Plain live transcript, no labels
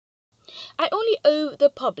I only owe the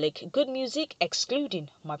public good music, excluding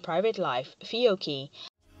my private life. Fiokee.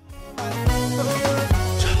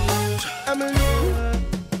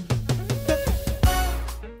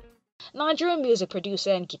 Nigerian music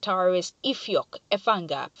producer and guitarist Fiokee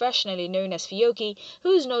Efanga, professionally known as Fiokee,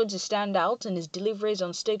 who is known to stand out in his deliveries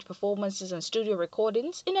on stage performances and studio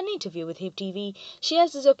recordings, in an interview with Hip TV,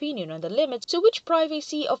 shares his opinion on the limits to which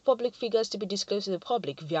privacy of public figures to be disclosed to the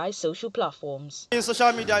public via social platforms.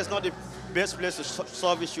 Social media is not the best place to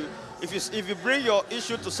solve issues. If you bring your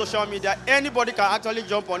issue to social media, anybody can actually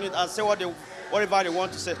jump on it and say whatever they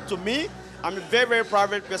want to say. To me, I'm a very, very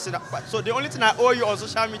private person. So the only thing I owe you on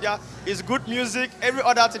social media is good music. Every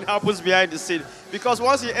other thing happens behind the scene. Because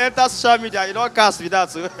once you enter social media, you don't cast with that.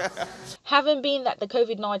 So. Having been that the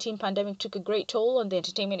COVID-19 pandemic took a great toll on the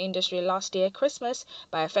entertainment industry last year Christmas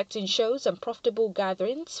by affecting shows and profitable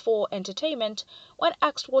gatherings for entertainment, when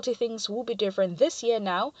asked what he thinks will be different this year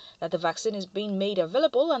now that the vaccine is being made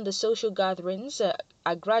available and the social gatherings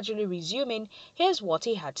are gradually resuming, here's what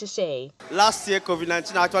he had to say. Last year,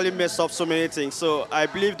 COVID-19 actually messed up so many things. So I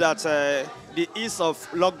believe that the ease of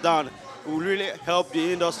lockdown will really help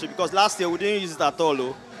the industry, because last year we didn't use it at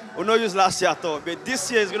all. We not use last year at all, but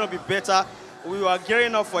this year is going to be better. We were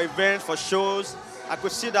gearing up for events, for shows. I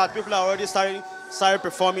could see that people are already started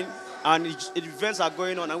performing, and events are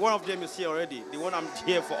going on. And one of them is here already, the one I'm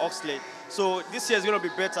here for Oxley. So this year is going to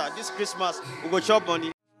be better. This Christmas, we'll go chop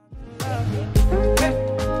money.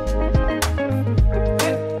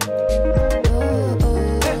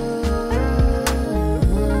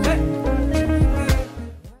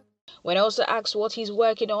 When also asked what he's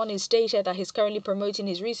working on, he stated that he's currently promoting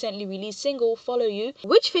his recently released single, Follow You,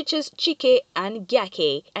 which features Chike and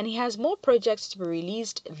Gyake, and he has more projects to be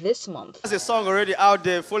released this month. There's a song already out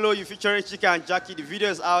there, Follow You, featuring Chike and Gyake. The video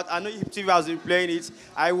is out. I know Hip TV has been playing it.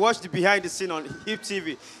 I watched the behind the scene on Hip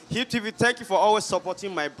TV. Hip TV, thank you for always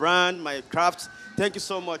supporting my brand, my craft. Thank you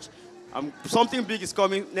so much. Something big is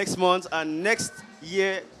coming next month, and next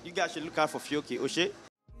year, you guys should look out for Fiokee, Oshe?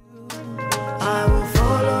 I will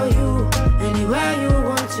follow you anywhere you